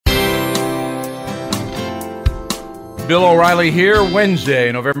Bill O'Reilly here,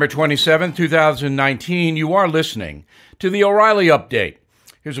 Wednesday, November 27, 2019. You are listening to the O'Reilly Update.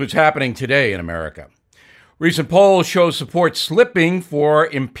 Here's what's happening today in America. Recent polls show support slipping for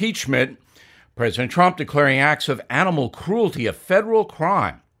impeachment. President Trump declaring acts of animal cruelty a federal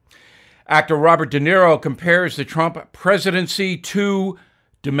crime. Actor Robert De Niro compares the Trump presidency to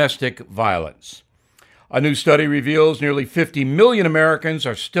domestic violence. A new study reveals nearly 50 million Americans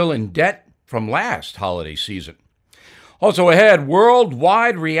are still in debt from last holiday season. Also ahead,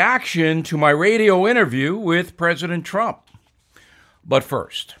 worldwide reaction to my radio interview with President Trump. But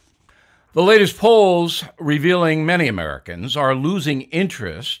first, the latest polls revealing many Americans are losing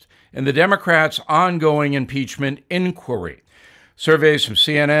interest in the Democrats' ongoing impeachment inquiry. Surveys from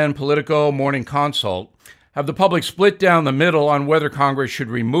CNN, Politico, Morning Consult have the public split down the middle on whether Congress should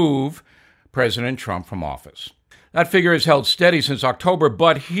remove President Trump from office. That figure has held steady since October,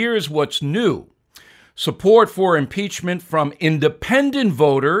 but here's what's new. Support for impeachment from independent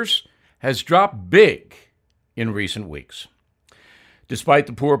voters has dropped big in recent weeks. Despite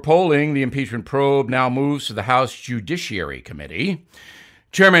the poor polling, the impeachment probe now moves to the House Judiciary Committee.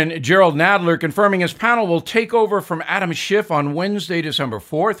 Chairman Jerrold Nadler confirming his panel will take over from Adam Schiff on Wednesday, December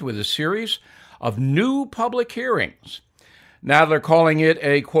 4th, with a series of new public hearings. Nadler calling it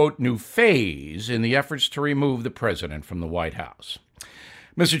a, quote, new phase in the efforts to remove the president from the White House.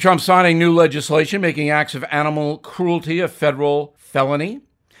 Mr. Trump signing new legislation making acts of animal cruelty a federal felony.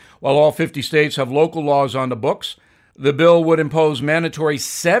 While all 50 states have local laws on the books, the bill would impose mandatory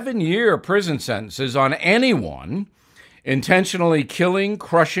 7-year prison sentences on anyone intentionally killing,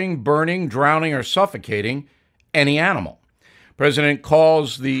 crushing, burning, drowning, or suffocating any animal. President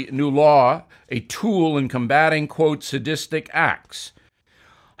calls the new law a tool in combating, quote, sadistic acts.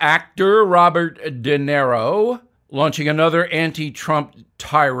 Actor Robert De Niro launching another anti-Trump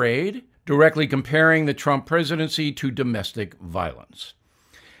tirade, directly comparing the Trump presidency to domestic violence.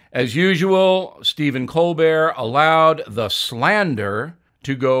 As usual, Stephen Colbert allowed the slander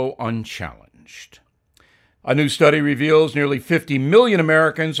to go unchallenged. A new study reveals nearly 50 million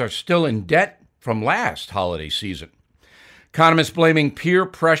Americans are still in debt from last holiday season. Economists blaming peer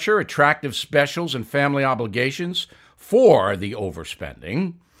pressure, attractive specials, and family obligations for the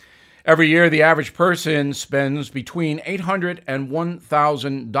overspending. Every year, the average person spends between $800 and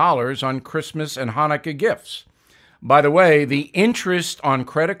 $1,000 on Christmas and Hanukkah gifts. By the way, the interest on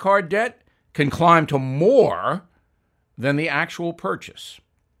credit card debt can climb to more than the actual purchase.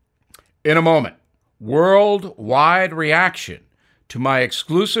 In a moment, worldwide reaction to my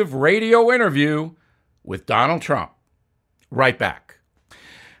exclusive radio interview with Donald Trump. Right back.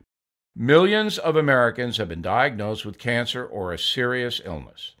 Millions of Americans have been diagnosed with cancer or a serious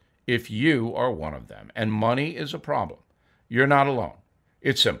illness. If you are one of them and money is a problem, you're not alone.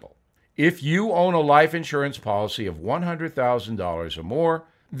 It's simple. If you own a life insurance policy of $100,000 or more,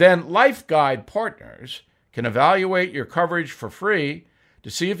 then Life Guide Partners can evaluate your coverage for free to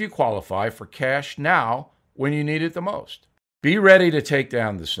see if you qualify for cash now when you need it the most. Be ready to take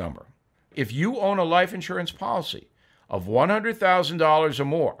down this number. If you own a life insurance policy of $100,000 or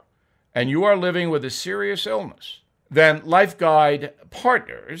more and you are living with a serious illness, then Life Guide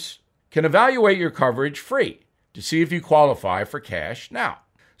Partners can evaluate your coverage free to see if you qualify for cash now.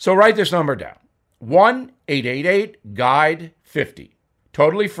 So write this number down, 1-888-GUIDE-50.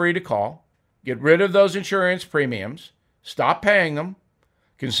 Totally free to call. Get rid of those insurance premiums. Stop paying them.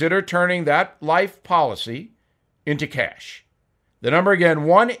 Consider turning that life policy into cash. The number again,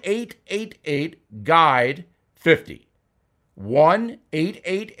 1-888-GUIDE-50.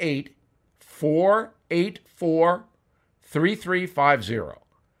 1-888-484-3350.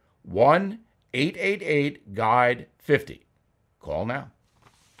 1-888-GUIDE-50. Call now.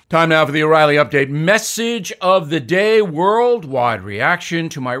 Time now for the O'Reilly Update. Message of the day, worldwide reaction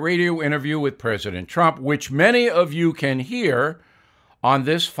to my radio interview with President Trump, which many of you can hear on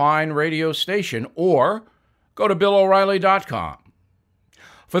this fine radio station, or go to BillO'Reilly.com.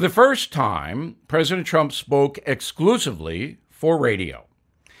 For the first time, President Trump spoke exclusively for radio.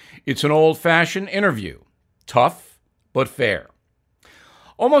 It's an old-fashioned interview, tough but fair.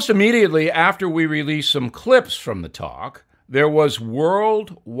 Almost immediately after we released some clips from the talk, there was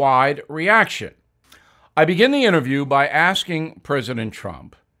worldwide reaction. I begin the interview by asking President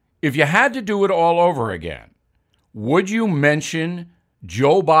Trump, if you had to do it all over again, would you mention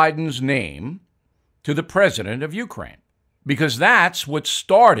Joe Biden's name to the president of Ukraine? Because that's what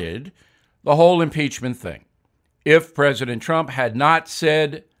started the whole impeachment thing. If President Trump had not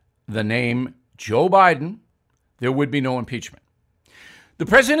said the name Joe Biden, there would be no impeachment. The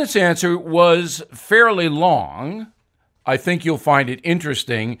president's answer was fairly long, I think you'll find it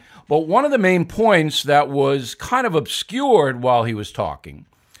interesting. But one of the main points that was kind of obscured while he was talking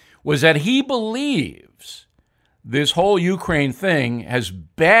was that he believes this whole Ukraine thing has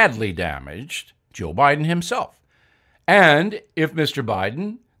badly damaged Joe Biden himself. And if Mr.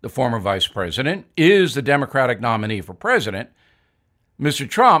 Biden, the former vice president, is the Democratic nominee for president, Mr.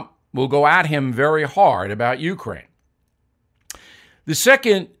 Trump will go at him very hard about Ukraine. The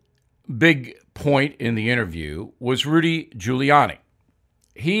second big point in the interview was Rudy Giuliani.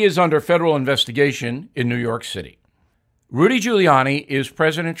 He is under federal investigation in New York City. Rudy Giuliani is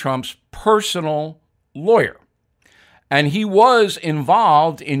President Trump's personal lawyer, and he was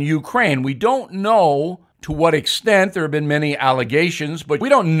involved in Ukraine. We don't know to what extent. There have been many allegations, but we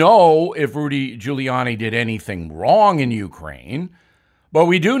don't know if Rudy Giuliani did anything wrong in Ukraine, but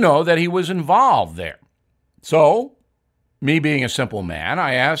we do know that he was involved there. So, me being a simple man,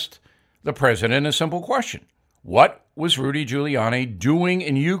 I asked the president a simple question. What was Rudy Giuliani doing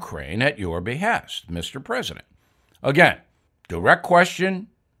in Ukraine at your behest, Mr. President? Again, direct question,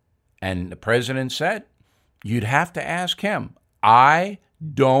 and the president said, you'd have to ask him. I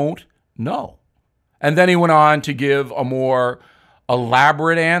don't know. And then he went on to give a more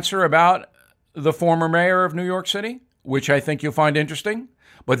elaborate answer about the former mayor of New York City, which I think you'll find interesting.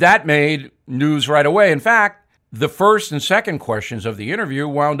 But that made news right away. In fact, the first and second questions of the interview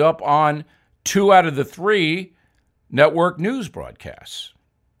wound up on 2 out of the 3 network news broadcasts,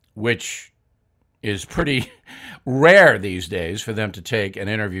 which is pretty rare these days for them to take an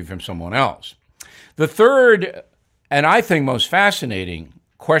interview from someone else. The third, and I think most fascinating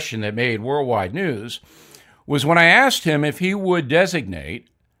question that made worldwide news was when I asked him if he would designate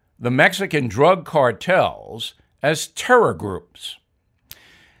the Mexican drug cartels as terror groups.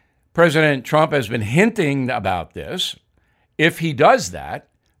 President Trump has been hinting about this. If he does that,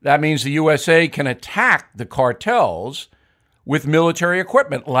 that means the USA can attack the cartels with military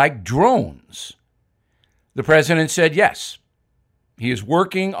equipment like drones. The president said yes. He is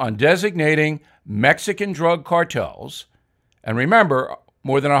working on designating Mexican drug cartels. And remember,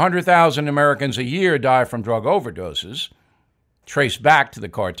 more than 100,000 Americans a year die from drug overdoses, traced back to the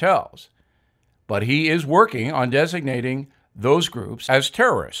cartels. But he is working on designating those groups as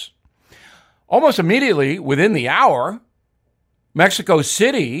terrorists. Almost immediately, within the hour, Mexico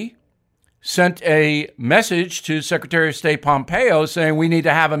City sent a message to Secretary of State Pompeo saying we need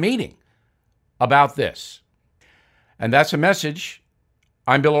to have a meeting about this. And that's a message.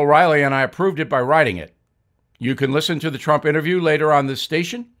 I'm Bill O'Reilly, and I approved it by writing it. You can listen to the Trump interview later on this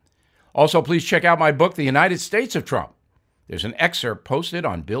station. Also, please check out my book, The United States of Trump. There's an excerpt posted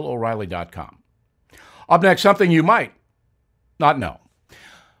on BillO'Reilly.com. Up next, something you might not know.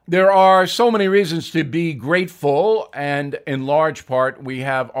 There are so many reasons to be grateful, and in large part, we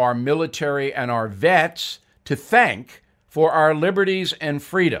have our military and our vets to thank for our liberties and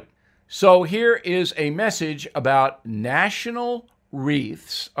freedom. So here is a message about National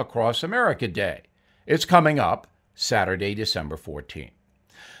Wreaths Across America Day. It's coming up Saturday, December 14th.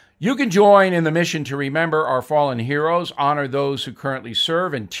 You can join in the mission to remember our fallen heroes, honor those who currently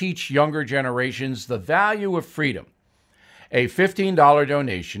serve, and teach younger generations the value of freedom. A $15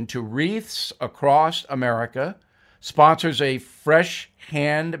 donation to Wreaths Across America sponsors a fresh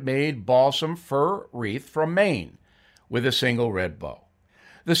handmade balsam fir wreath from Maine with a single red bow.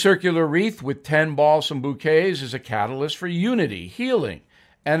 The circular wreath with 10 balsam bouquets is a catalyst for unity, healing,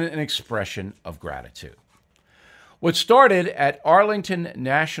 and an expression of gratitude. What started at Arlington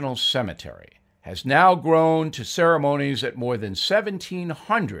National Cemetery has now grown to ceremonies at more than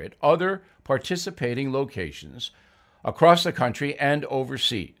 1,700 other participating locations across the country and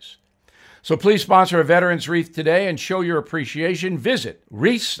overseas. So please sponsor a Veterans Wreath today and show your appreciation. Visit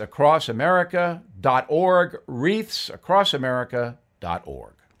wreathsacrossamerica.org,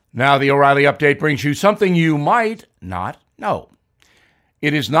 wreathsacrossamerica.org. Now the O'Reilly Update brings you something you might not know.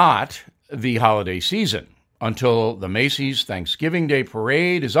 It is not the holiday season until the Macy's Thanksgiving Day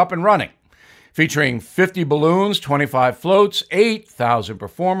Parade is up and running. Featuring 50 balloons, 25 floats, 8,000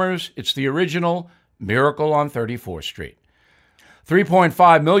 performers, it's the original Miracle on 34th Street.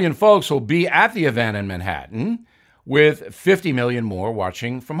 3.5 million folks will be at the event in Manhattan, with 50 million more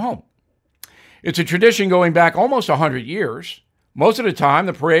watching from home. It's a tradition going back almost 100 years. Most of the time,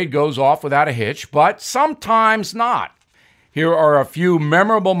 the parade goes off without a hitch, but sometimes not. Here are a few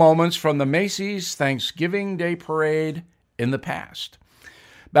memorable moments from the Macy's Thanksgiving Day Parade in the past.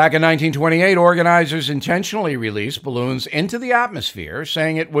 Back in 1928, organizers intentionally released balloons into the atmosphere,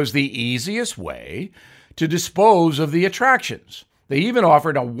 saying it was the easiest way to dispose of the attractions. They even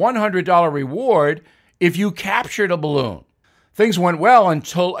offered a $100 reward if you captured a balloon. Things went well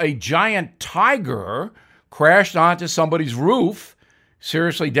until a giant tiger crashed onto somebody's roof,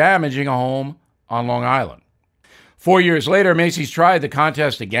 seriously damaging a home on Long Island. 4 years later, Macy's tried the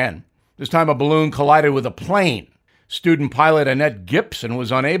contest again. This time a balloon collided with a plane. Student pilot Annette Gibson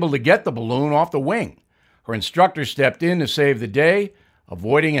was unable to get the balloon off the wing. Her instructor stepped in to save the day,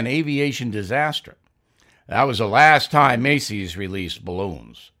 avoiding an aviation disaster. That was the last time Macy's released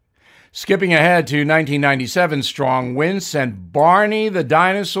balloons. Skipping ahead to 1997, strong winds sent Barney the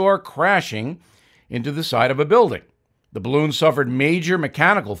dinosaur crashing into the side of a building. The balloon suffered major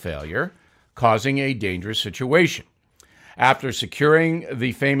mechanical failure, causing a dangerous situation. After securing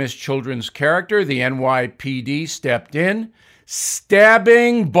the famous children's character, the NYPD stepped in,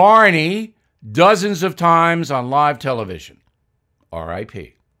 stabbing Barney dozens of times on live television.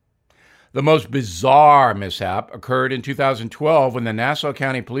 R.I.P. The most bizarre mishap occurred in 2012 when the Nassau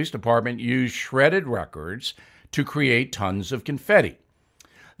County Police Department used shredded records to create tons of confetti.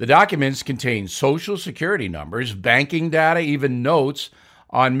 The documents contained Social Security numbers, banking data, even notes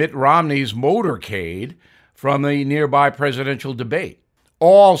on Mitt Romney's motorcade from the nearby presidential debate,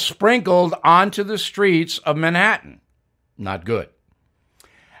 all sprinkled onto the streets of Manhattan. Not good.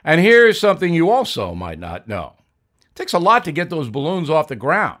 And here's something you also might not know. It takes a lot to get those balloons off the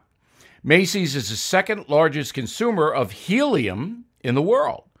ground. Macy's is the second largest consumer of helium in the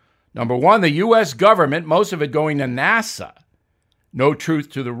world. Number one, the U.S. government, most of it going to NASA. No truth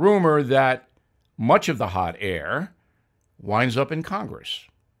to the rumor that much of the hot air winds up in Congress.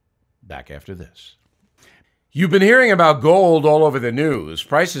 Back after this. You've been hearing about gold all over the news.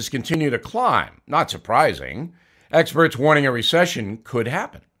 Prices continue to climb. Not surprising. Experts warning a recession could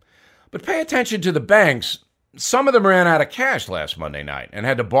happen. But pay attention to the banks. Some of them ran out of cash last Monday night and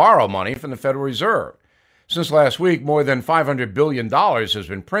had to borrow money from the Federal Reserve. Since last week, more than $500 billion has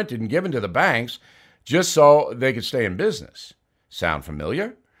been printed and given to the banks just so they could stay in business. Sound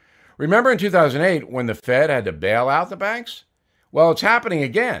familiar? Remember in 2008 when the Fed had to bail out the banks? Well, it's happening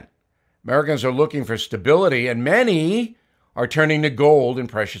again. Americans are looking for stability, and many are turning to gold and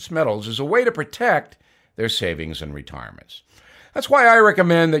precious metals as a way to protect their savings and retirements. That's why I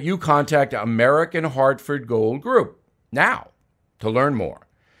recommend that you contact American Hartford Gold Group now to learn more.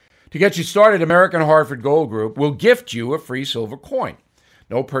 To get you started, American Hartford Gold Group will gift you a free silver coin.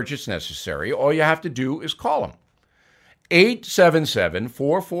 No purchase necessary. All you have to do is call them.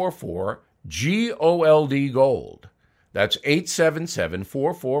 877-444-GOLD. That's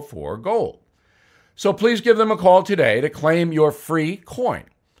 877-444-GOLD. So please give them a call today to claim your free coin.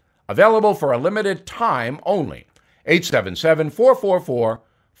 Available for a limited time only.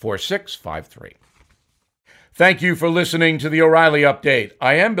 877-444-4653. Thank you for listening to the O'Reilly Update.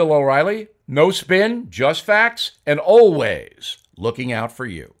 I am Bill O'Reilly. No spin, just facts, and always looking out for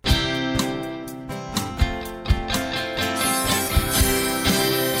you.